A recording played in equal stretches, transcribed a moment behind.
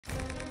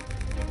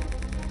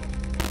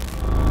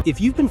If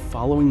you've been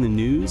following the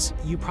news,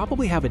 you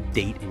probably have a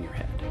date in your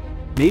head.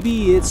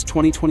 Maybe it's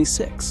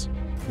 2026,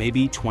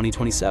 maybe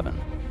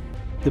 2027.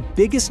 The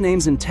biggest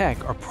names in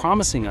tech are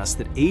promising us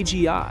that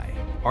AGI,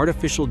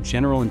 artificial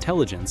general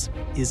intelligence,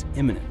 is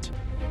imminent.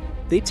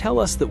 They tell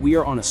us that we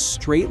are on a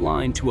straight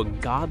line to a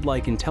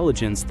godlike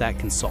intelligence that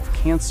can solve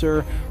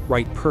cancer,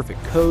 write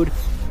perfect code,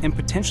 and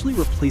potentially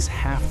replace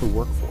half the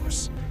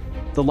workforce.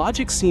 The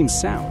logic seems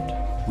sound.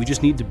 We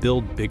just need to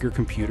build bigger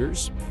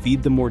computers,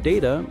 feed them more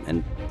data,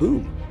 and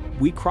boom,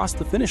 we cross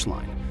the finish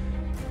line.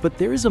 But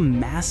there is a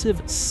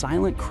massive,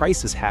 silent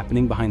crisis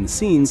happening behind the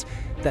scenes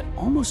that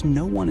almost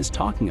no one is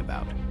talking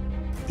about.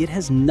 It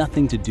has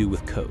nothing to do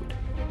with code.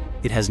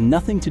 It has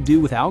nothing to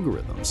do with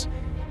algorithms.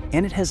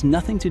 And it has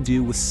nothing to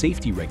do with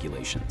safety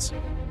regulations.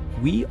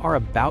 We are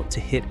about to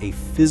hit a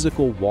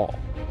physical wall,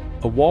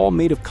 a wall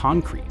made of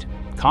concrete,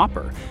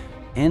 copper,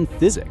 and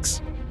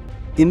physics.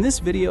 In this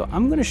video,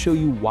 I'm going to show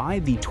you why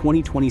the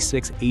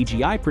 2026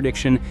 AGI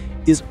prediction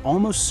is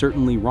almost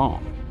certainly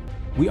wrong.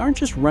 We aren't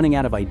just running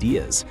out of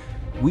ideas,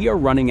 we are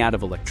running out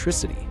of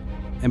electricity.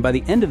 And by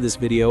the end of this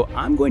video,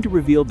 I'm going to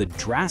reveal the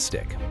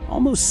drastic,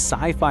 almost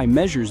sci-fi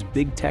measures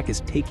big tech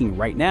is taking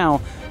right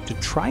now to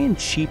try and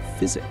cheat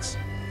physics.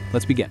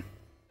 Let's begin.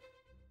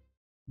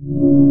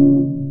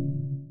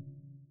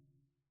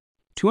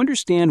 To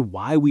understand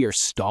why we are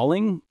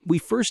stalling, we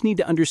first need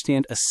to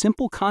understand a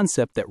simple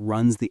concept that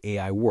runs the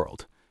AI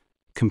world: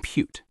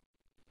 compute.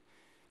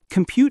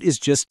 Compute is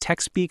just tech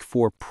speak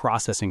for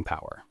processing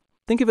power.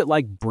 Think of it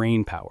like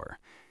brain power.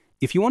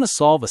 If you want to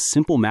solve a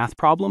simple math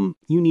problem,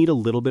 you need a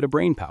little bit of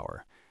brain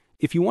power.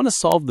 If you want to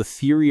solve the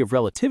theory of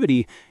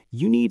relativity,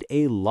 you need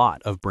a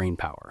lot of brain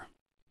power.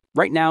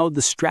 Right now,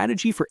 the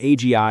strategy for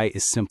AGI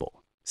is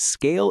simple.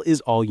 Scale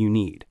is all you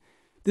need.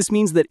 This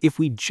means that if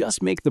we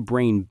just make the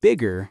brain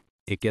bigger,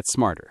 it gets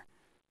smarter.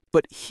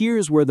 But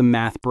here's where the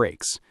math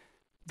breaks.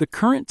 The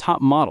current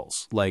top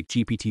models, like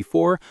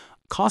GPT-4,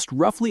 cost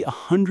roughly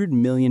 $100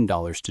 million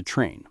to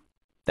train.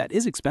 That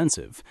is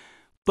expensive.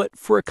 But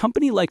for a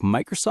company like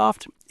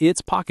Microsoft,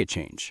 it's pocket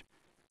change.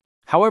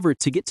 However,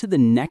 to get to the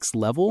next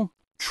level,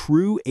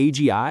 true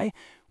AGI,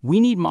 we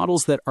need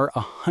models that are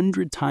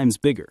 100 times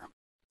bigger.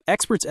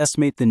 Experts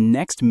estimate the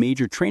next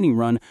major training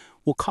run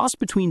will cost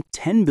between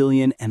 $10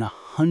 billion and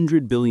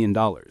 $100 billion.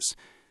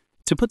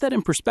 To put that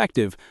in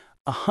perspective,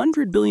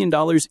 $100 billion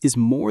is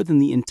more than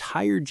the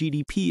entire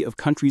GDP of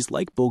countries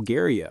like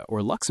Bulgaria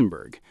or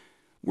Luxembourg.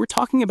 We're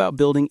talking about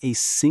building a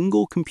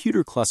single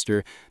computer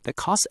cluster that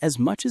costs as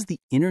much as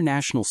the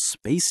International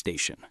Space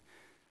Station.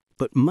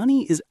 But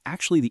money is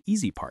actually the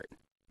easy part.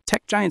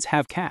 Tech giants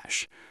have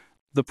cash.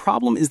 The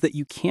problem is that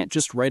you can't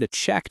just write a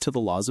check to the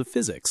laws of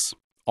physics.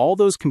 All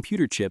those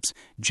computer chips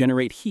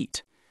generate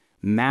heat,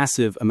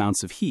 massive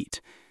amounts of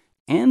heat,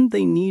 and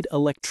they need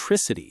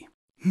electricity,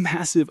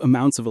 massive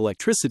amounts of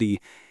electricity,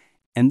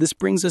 and this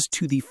brings us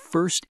to the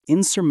first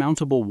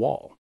insurmountable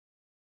wall.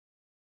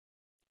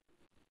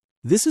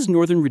 This is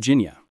Northern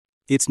Virginia.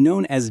 It's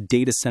known as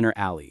Data Center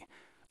Alley.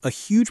 A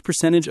huge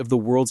percentage of the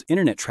world's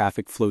internet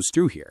traffic flows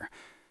through here.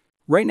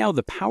 Right now,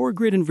 the power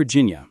grid in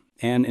Virginia,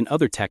 and in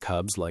other tech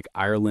hubs like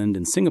Ireland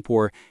and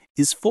Singapore,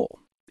 is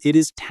full. It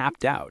is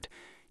tapped out.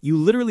 You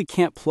literally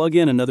can't plug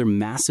in another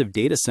massive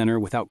data center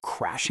without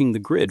crashing the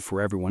grid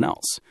for everyone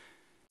else.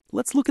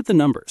 Let's look at the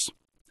numbers.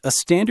 A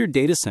standard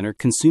data center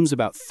consumes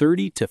about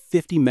 30 to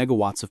 50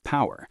 megawatts of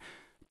power,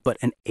 but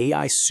an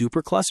AI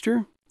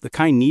supercluster, the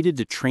kind needed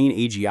to train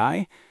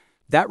AGI,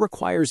 that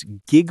requires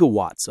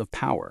gigawatts of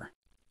power.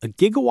 A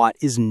gigawatt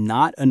is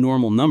not a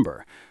normal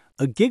number.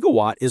 A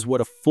gigawatt is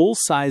what a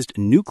full-sized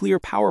nuclear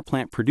power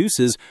plant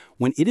produces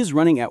when it is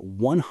running at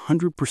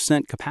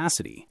 100%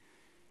 capacity.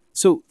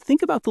 So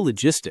think about the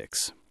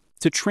logistics.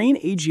 To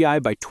train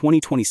AGI by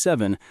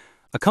 2027,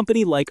 a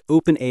company like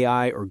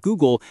OpenAI or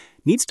Google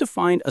needs to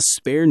find a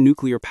spare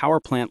nuclear power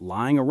plant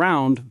lying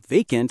around,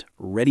 vacant,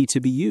 ready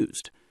to be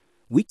used.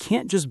 We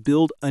can't just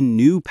build a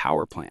new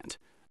power plant.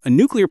 A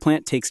nuclear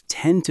plant takes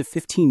 10 to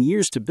 15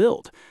 years to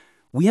build.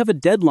 We have a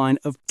deadline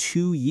of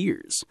 2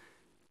 years.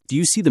 Do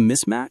you see the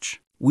mismatch?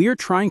 We are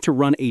trying to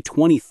run a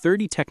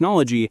 2030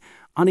 technology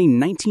on a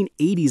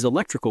 1980s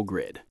electrical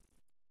grid.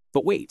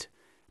 But wait.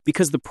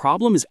 Because the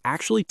problem is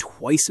actually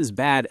twice as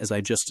bad as I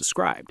just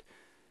described.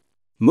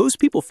 Most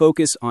people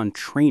focus on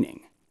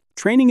training.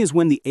 Training is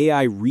when the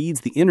AI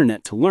reads the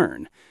internet to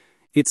learn.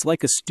 It's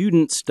like a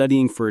student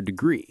studying for a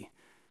degree.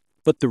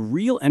 But the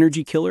real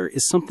energy killer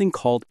is something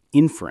called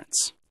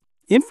inference.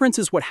 Inference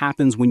is what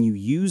happens when you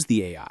use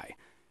the AI.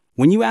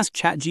 When you ask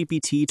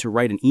ChatGPT to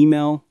write an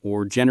email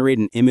or generate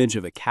an image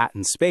of a cat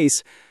in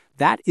space,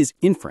 that is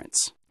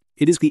inference.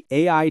 It is the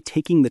AI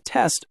taking the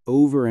test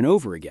over and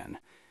over again.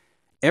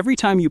 Every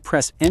time you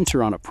press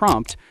enter on a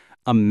prompt,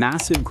 a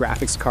massive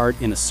graphics card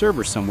in a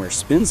server somewhere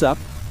spins up,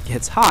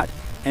 gets hot,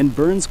 and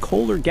burns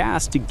coal or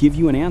gas to give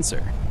you an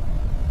answer.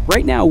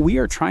 Right now, we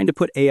are trying to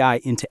put AI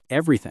into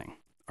everything: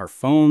 our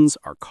phones,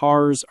 our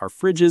cars, our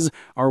fridges,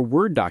 our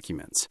Word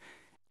documents.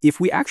 If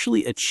we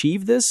actually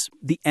achieve this,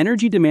 the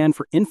energy demand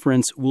for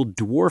inference will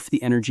dwarf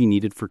the energy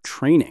needed for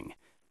training.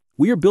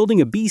 We are building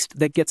a beast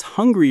that gets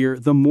hungrier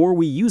the more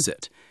we use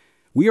it.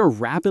 We are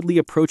rapidly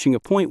approaching a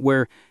point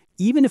where,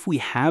 even if we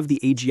have the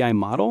AGI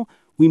model,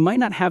 we might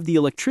not have the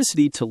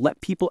electricity to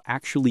let people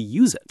actually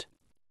use it.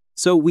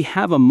 So we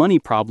have a money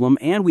problem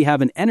and we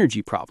have an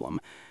energy problem.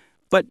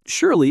 But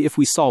surely if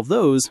we solve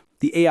those,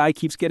 the AI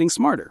keeps getting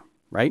smarter,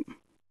 right?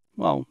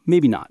 Well,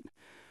 maybe not.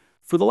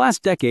 For the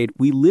last decade,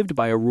 we lived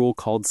by a rule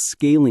called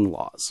scaling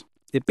laws.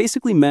 It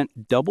basically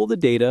meant double the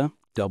data,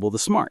 double the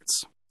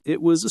smarts.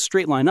 It was a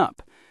straight line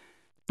up.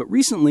 But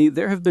recently,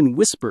 there have been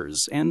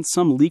whispers and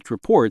some leaked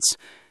reports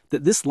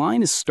that this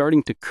line is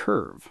starting to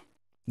curve.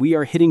 We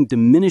are hitting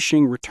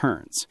diminishing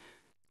returns.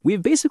 We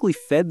have basically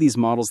fed these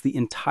models the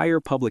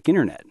entire public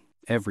internet.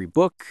 Every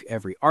book,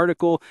 every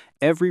article,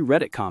 every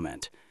Reddit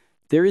comment.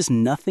 There is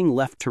nothing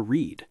left to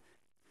read.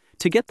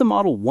 To get the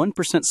model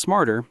 1%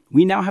 smarter,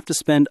 we now have to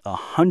spend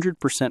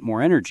 100%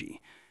 more energy.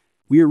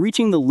 We are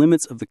reaching the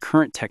limits of the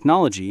current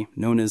technology,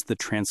 known as the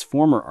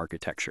transformer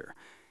architecture.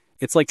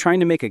 It's like trying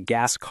to make a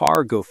gas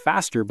car go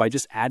faster by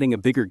just adding a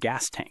bigger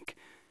gas tank.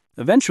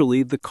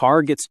 Eventually, the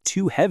car gets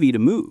too heavy to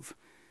move.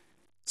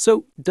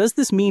 So, does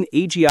this mean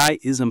AGI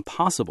is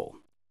impossible?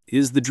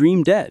 Is the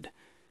dream dead?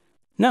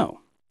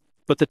 No,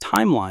 but the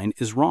timeline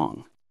is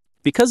wrong.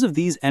 Because of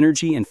these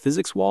energy and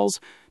physics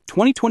walls,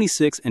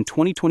 2026 and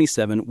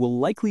 2027 will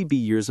likely be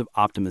years of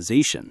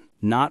optimization,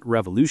 not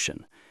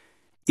revolution.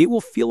 It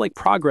will feel like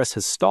progress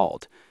has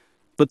stalled.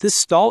 But this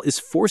stall is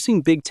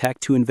forcing big tech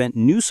to invent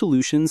new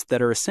solutions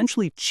that are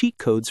essentially cheat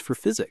codes for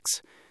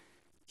physics.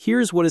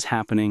 Here's what is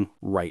happening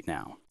right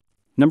now.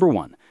 Number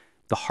one,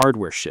 the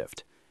hardware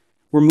shift.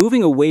 We're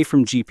moving away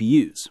from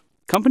GPUs.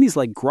 Companies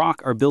like Grok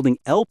are building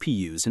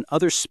LPUs and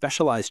other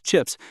specialized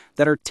chips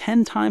that are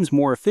 10 times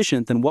more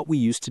efficient than what we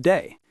use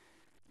today.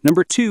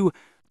 Number two,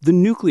 the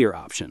nuclear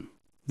option.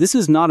 This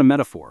is not a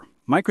metaphor.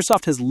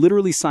 Microsoft has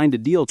literally signed a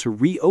deal to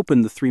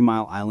reopen the 3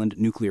 Mile Island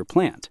nuclear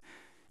plant.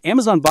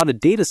 Amazon bought a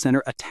data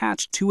center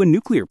attached to a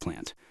nuclear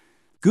plant.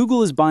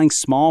 Google is buying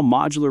small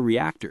modular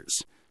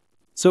reactors.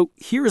 So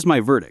here is my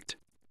verdict.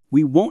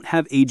 We won't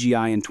have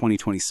AGI in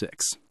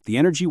 2026. The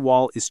energy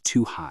wall is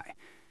too high.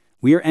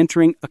 We are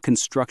entering a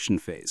construction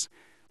phase.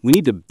 We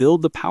need to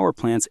build the power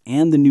plants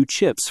and the new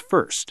chips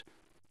first.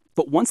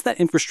 But once that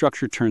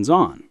infrastructure turns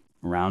on,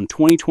 around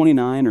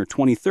 2029 or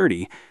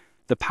 2030,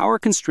 the power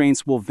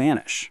constraints will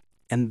vanish.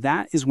 And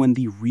that is when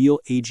the real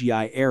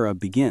AGI era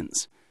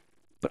begins.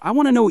 But I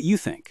want to know what you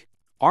think.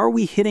 Are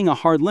we hitting a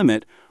hard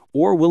limit,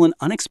 or will an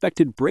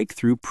unexpected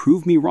breakthrough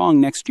prove me wrong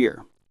next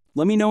year?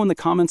 Let me know in the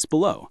comments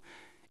below.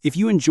 If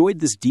you enjoyed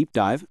this deep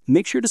dive,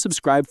 make sure to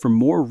subscribe for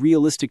more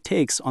realistic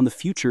takes on the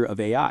future of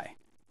AI.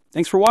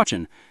 Thanks for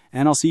watching,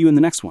 and I'll see you in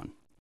the next one.